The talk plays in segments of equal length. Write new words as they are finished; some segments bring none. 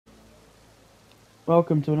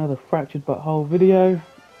Welcome to another Fractured But Whole video,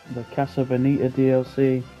 the Casa Bonita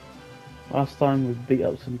DLC. Last time we beat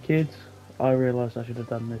up some kids. I realised I should have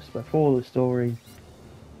done this before the story,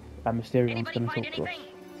 and Mysterion's going to talk to us.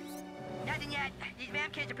 Nothing yet. These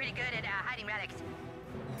vamp kids are pretty good at hiding relics.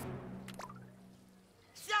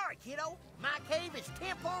 Sorry, kiddo. My cave is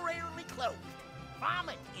temporarily closed.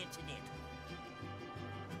 Vomit incident.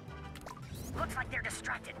 Looks like they're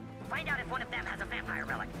distracted. Find out if one of them has a vampire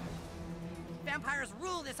relic. Vampires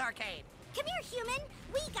rule this arcade. Come here, human.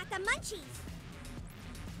 We got the munchies.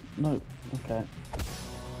 No, okay.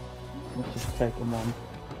 Let's just take them on.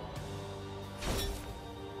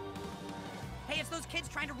 Hey, it's those kids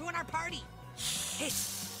trying to ruin our party.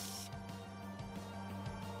 Hiss.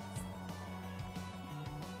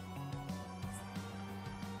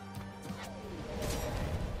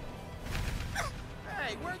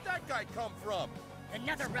 Hey, where'd that guy come from?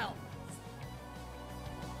 Another realm.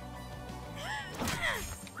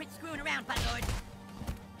 Quit screwing around, buttlord.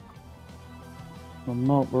 I'm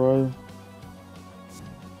not, bro.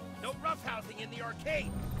 No roughhousing in the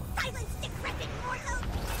arcade. Silence, decrepit mortal.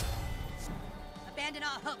 Abandon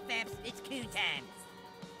all hope, vamps. It's coon time.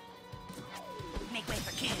 Make way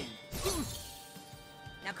for coon.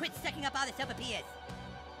 Now quit sucking up all the sopapillas.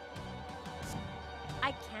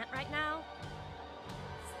 I can't right now.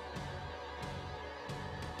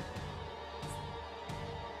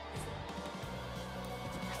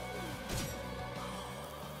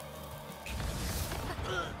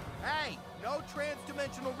 Hey, no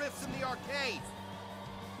trans-dimensional rifts in the arcade.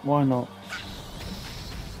 Why not?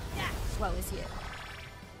 Woe is you.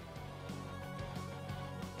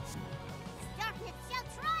 Darkness shall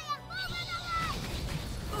triumph over the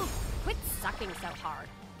light. Quit sucking so hard.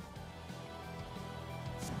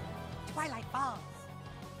 Twilight Falls.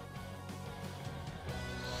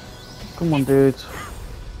 Come on, dudes.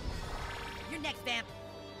 You're next, vamp.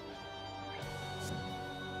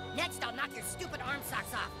 Next, I'll knock your stupid arm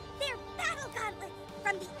socks off. They're battle gauntlets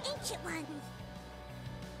from the ancient ones.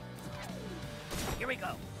 Here we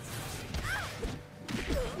go.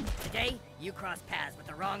 Today, you cross paths with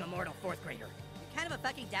the wrong immortal fourth grader. You're kind of a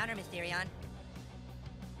fucking downer, Mysterion.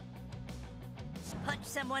 Punch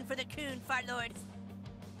someone for the coon, fartlord.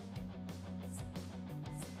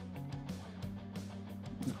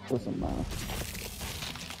 Doesn't matter.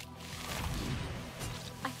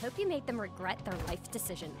 I hope you made them regret their life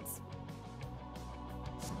decisions.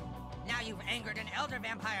 Now you've angered an elder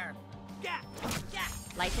vampire. Yeah, yeah.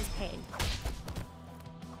 Life is pain.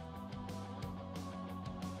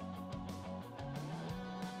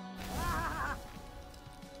 Ah.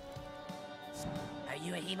 Are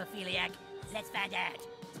you a hemophiliac? Let's find out.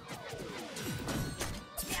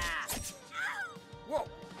 Yeah. Whoa,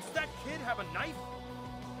 does that kid have a knife?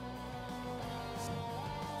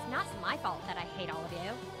 It's not my fault that I hate all of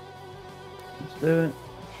you. Let's do it.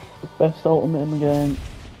 The best ultimate in the game.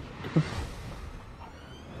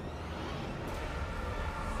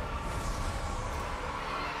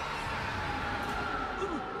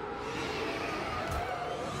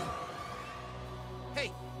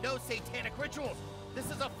 Hey, no satanic rituals. This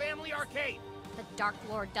is a family arcade. The Dark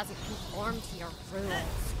Lord doesn't conform to your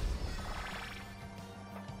rules.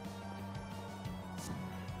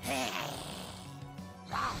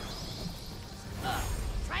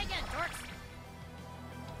 Try again, dorks.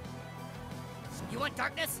 You want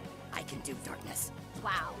darkness? I can do darkness.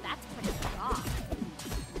 Wow, that's pretty raw.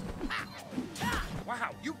 Ah. Ah. Wow,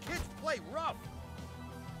 you kids play rough.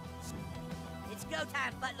 It's go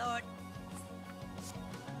time, buttlord.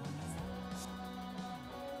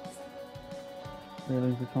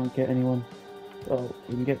 Really, we can't get anyone. Oh,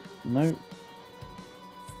 we can get. No.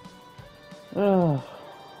 Oh,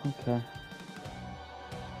 okay.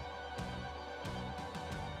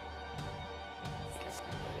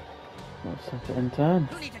 Let's set it in turn.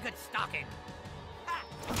 Who needs a good stalking? Ah.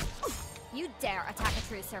 You dare attack a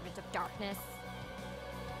true servant of darkness.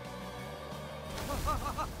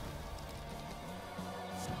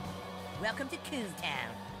 Welcome to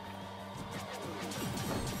Coontown.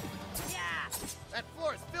 Yeah. That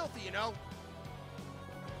floor is filthy, you know.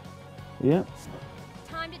 Yep.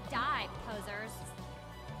 Time to die, posers.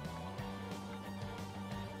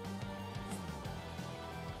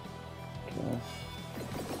 Okay.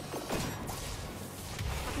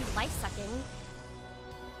 Fucking life-sucking.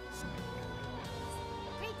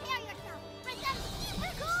 Prepare yourself for some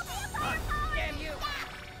super cool vampire power. Damn you!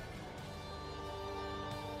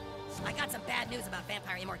 I got some bad news about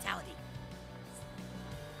vampire immortality.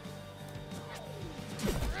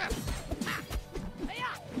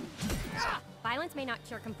 Violence may not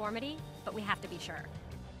cure conformity, but we have to be sure.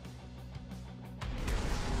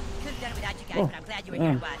 done without you guys, but I'm glad you were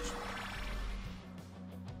here to watch.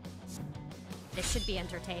 This should be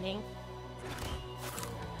entertaining.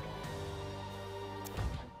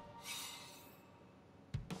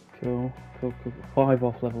 Cool. 5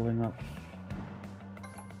 off leveling up.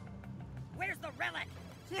 Where's the relic?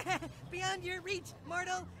 Beyond your reach,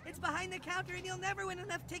 mortal. It's behind the counter and you'll never win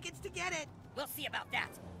enough tickets to get it. We'll see about that.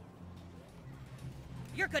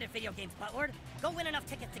 You're good at video games, Buttlord. Go win enough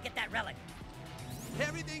tickets to get that relic.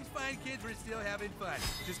 Everything's fine, kids. We're still having fun.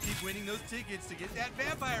 Just keep winning those tickets to get that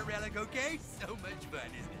vampire relic, okay? So much fun,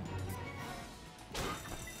 isn't it?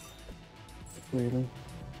 Really?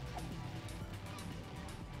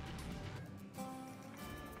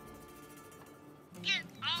 Get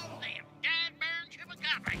all them dead birds from a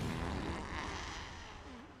copy.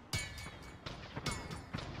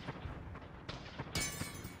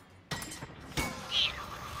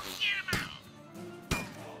 Get 'em all.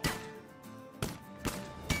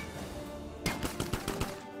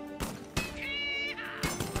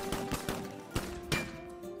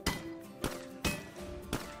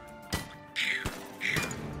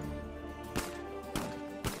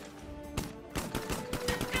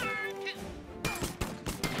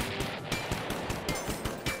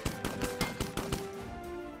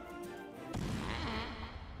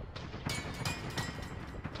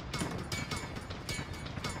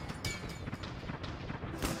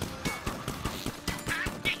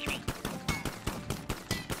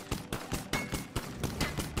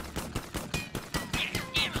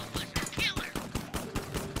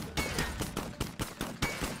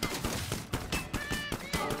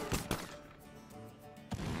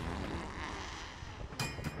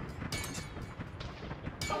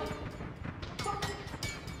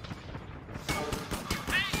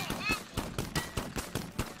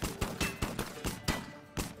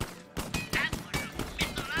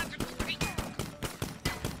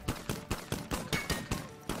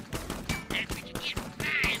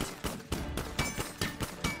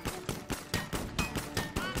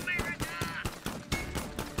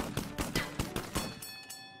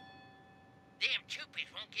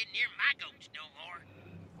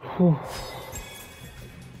 Whew.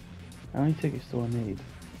 How many tickets do I need?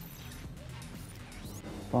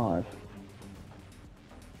 5.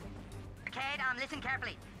 Kid, listen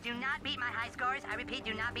carefully. Do not beat my high scores. I repeat,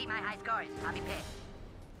 do not beat my high scores. I'll be pissed.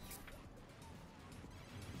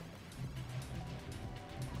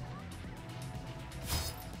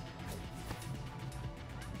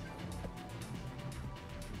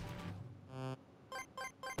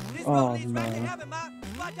 This Oh, road leads right to no. heaven, Ma.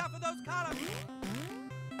 Watch out for those columns.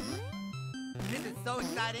 This is so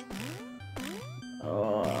exciting.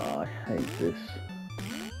 Oh, I hate this.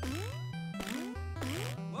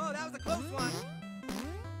 Whoa, that was a close one.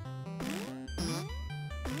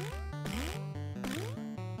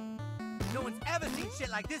 No one's ever seen shit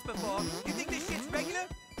like this before. You think this shit's regular?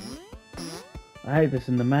 I hate this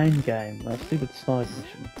in the main game. That stupid side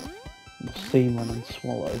mission. Seaman and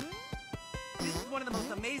Swallow. This is one of the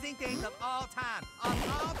most amazing things of all time. Of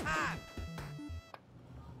all time.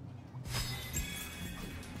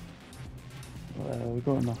 We've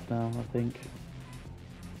got enough now, I think.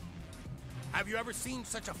 Have you ever seen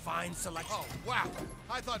such a fine selection? Oh, wow.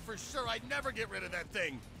 I thought for sure I'd never get rid of that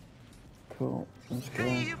thing. Cool. Let's go.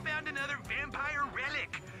 Hey, you found another vampire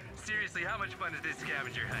relic! Seriously, how much fun is this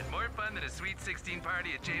scavenger hunt? More fun than a Sweet 16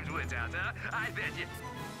 party at James Woods' house, huh? I bet you.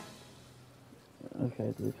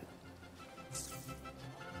 Okay, dude.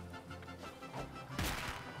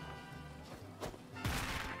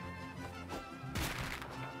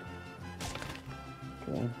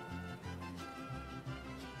 Okay.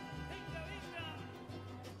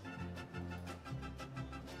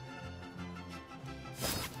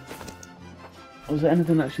 Was there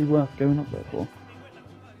anything actually worth going up there for?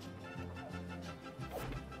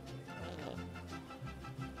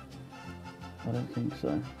 I don't think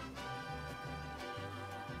so.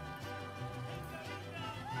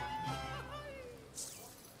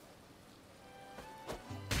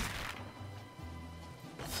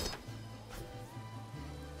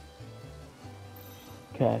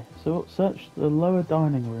 Okay, so we'll search the lower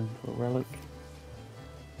dining room for a relic.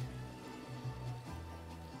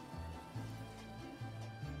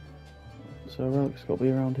 So a relic's got to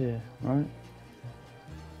be around here, right?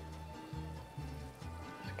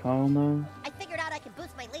 Does Kyle know? I figured out I can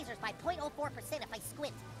boost my lasers by 0.04% if I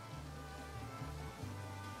squint.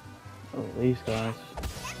 Oh, these guys.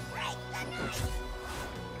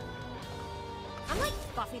 I'm like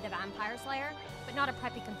Buffy the Vampire Slayer, but not a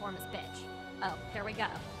preppy conformist bitch. Oh, here we go.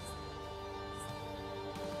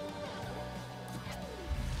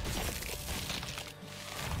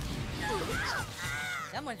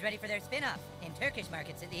 Someone's ready for their spin-off, in Turkish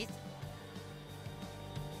markets at least.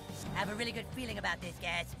 I have a really good feeling about this,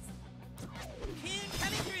 guys. Coon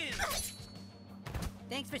coming through!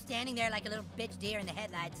 Thanks for standing there like a little bitch deer in the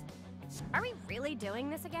headlights. Are we really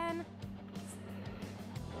doing this again?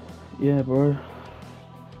 Yeah, bro.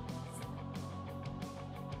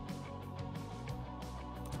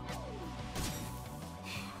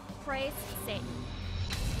 Praise Satan.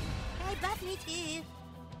 Hey, buff me too.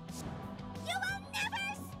 You will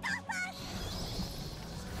never stop us!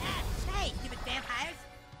 Ah, hey, stupid vampires!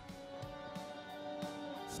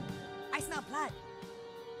 I smell blood.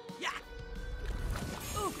 Yeah!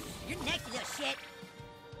 Ooh, you're next, you little shit!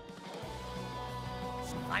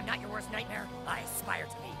 I'm not your worst nightmare. I aspire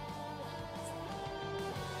to be.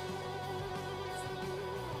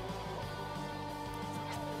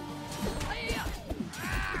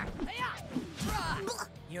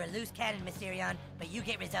 You're a loose cannon, Mysterion, but you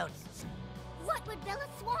get results. What would Bella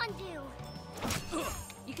Swan do?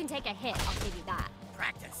 You can take a hit, I'll give you that.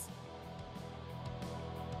 Practice.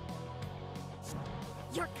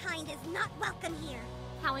 Your kind is not welcome here.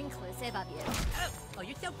 How inclusive of you. Oh,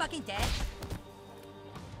 you're so fucking dead?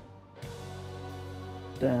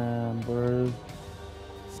 Damn, bro.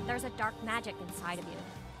 There's a dark magic inside of you.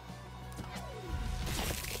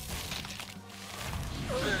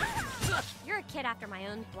 You're a kid after my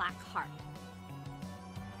own black heart.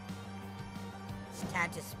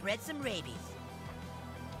 Time to spread some rabies.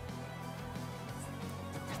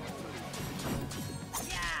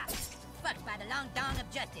 Yeah! Fucked by the long dong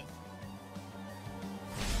of justice.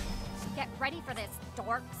 Get ready for this,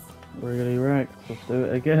 dorks. Really wrecked. Let's do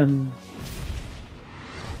it again.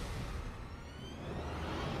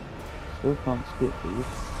 Still can't skip these.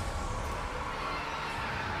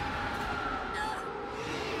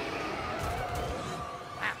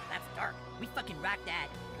 Wow, that's dark. We fucking rocked that.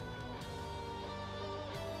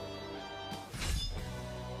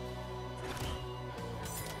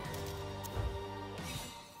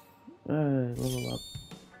 Hey, level up.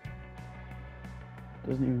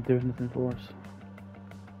 Doesn't even do anything for us.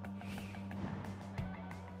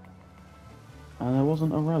 And there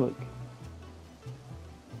wasn't a relic.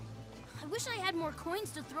 I wish I had more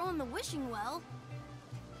coins to throw in the wishing well.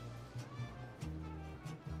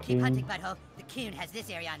 Keep Coon. hunting, butthole. The coon has this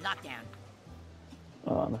area on lockdown.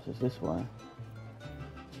 Oh, unless it's this way.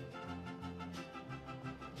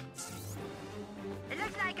 It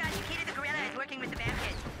looks like Chiquita the gorilla is working with the vamp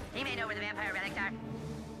kids. He may know where the vampire relics are.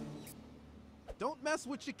 Don't mess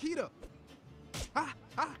with Chiquita. Ha!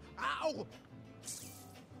 Ha! Ow!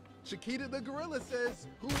 Chiquita the gorilla says,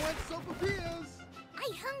 "Who wants sopapillas?" I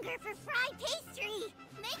hunger for fried pastry.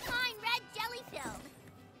 Make mine red jelly filled.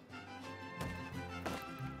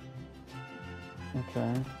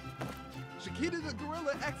 Okay. Chiquita the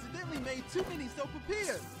gorilla accidentally made too many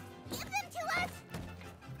sopapillas. Give them to us.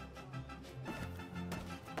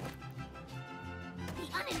 The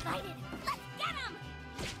uninvited. Let's get them.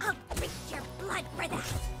 I'll drink your blood for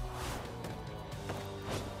that.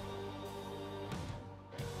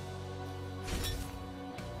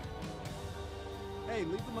 Hey,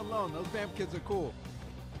 leave them alone. Those vamp kids are cool.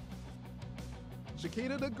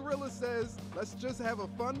 Chiquita the gorilla says, "Let's just have a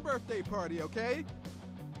fun birthday party, okay?"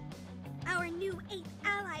 Our new 8th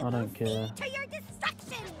ally I will don't care. see to your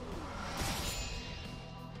destruction.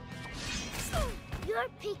 You're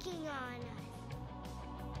picking on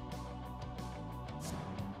us.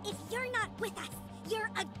 If you're not with us, you're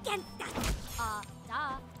against us.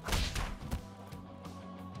 Duh.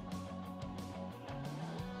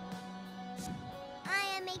 I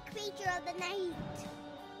am a creature of the night.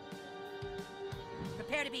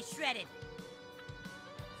 Prepare to be shredded.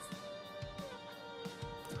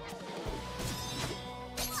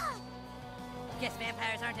 Guess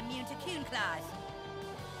vampires aren't immune to coon claws.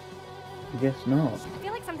 I guess not. I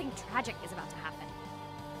feel like something tragic is about to happen.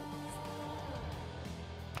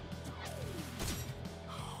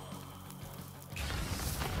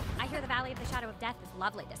 I hear the Valley of the Shadow of Death is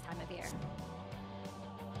lovely this time of year.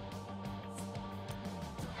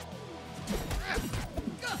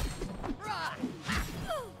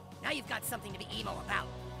 Now you've got something to be emo about.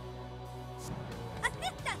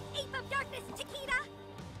 Assist us, Ape of Darkness, Chiquita!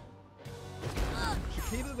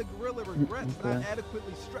 Chiquita the gorilla regrets not Okay.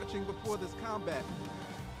 adequately stretching before this combat.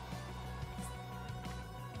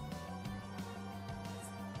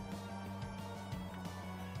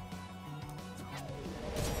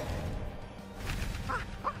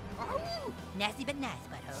 Nasty but nice,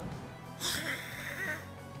 butthole.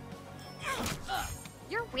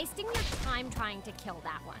 You're wasting your time trying to kill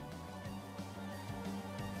that one.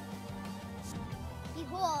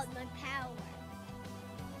 Behold my power.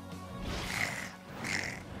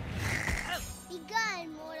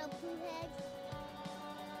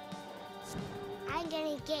 I'm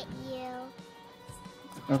gonna get you.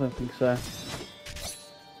 I don't think so.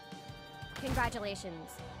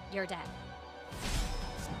 Congratulations, you're dead.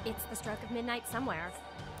 It's the stroke of midnight somewhere.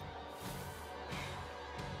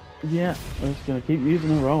 Yeah, I'm just gonna keep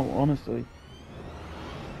using the roll, honestly.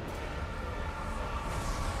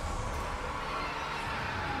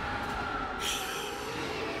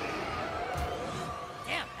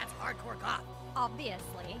 Damn, that's hardcore goth.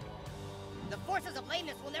 Obviously. The forces of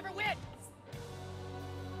lameness will never win.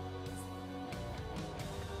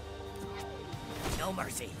 No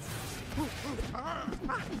mercy. I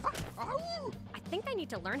think I need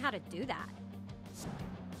to learn how to do that.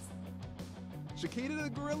 Chiquita the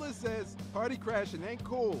gorilla says party crashing ain't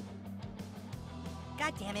cool.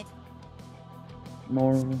 God damn it.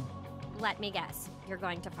 More of them. Let me guess, you're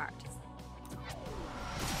going to fart.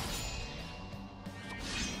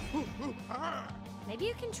 Maybe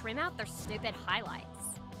you can trim out their stupid highlights.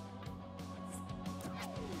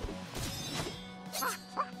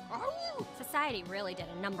 Society really did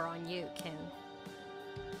a number on you, Coon.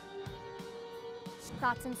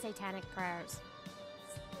 Thoughts and satanic prayers.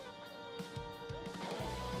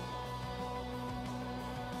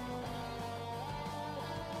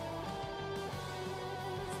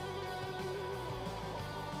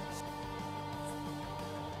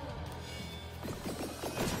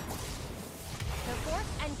 Go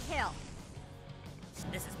forth and kill.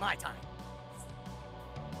 This is my time.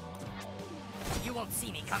 You won't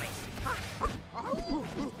see me coming.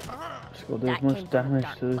 Just gotta do That as much came from a damage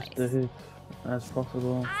dark to this place. dude as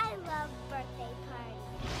possible. I love birthday parties.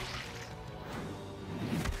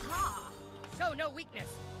 Ha! Show no weakness.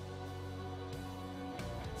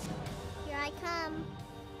 Here I come.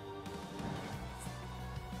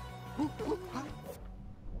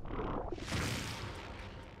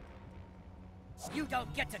 You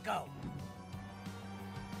don't get to go.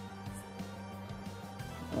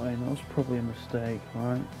 I mean, that was probably a mistake,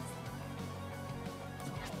 right?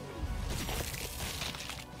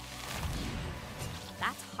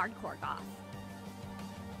 That's hardcore goth.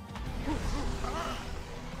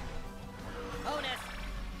 Bonus.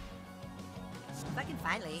 If I can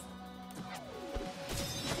finally.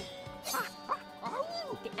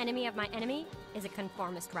 The enemy of my enemy is a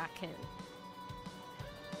conformist raccoon.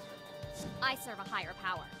 I serve a higher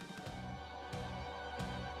power.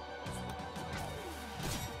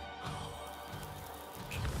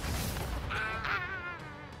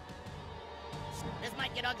 This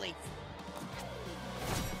might get ugly.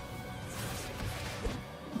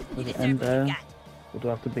 Does You it deserve end what you there? got. Or do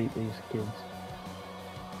I have to beat these kids?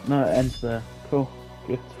 No, it ends there. Cool.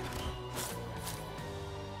 Good.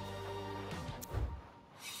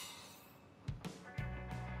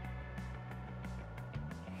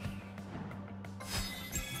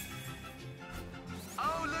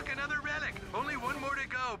 Oh, look, another relic. Only one more to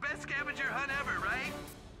go. Best scavenger hunt ever, right?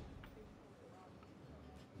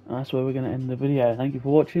 That's where we're going to end the video. Thank you for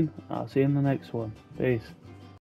watching. I'll see you in the next one. Peace.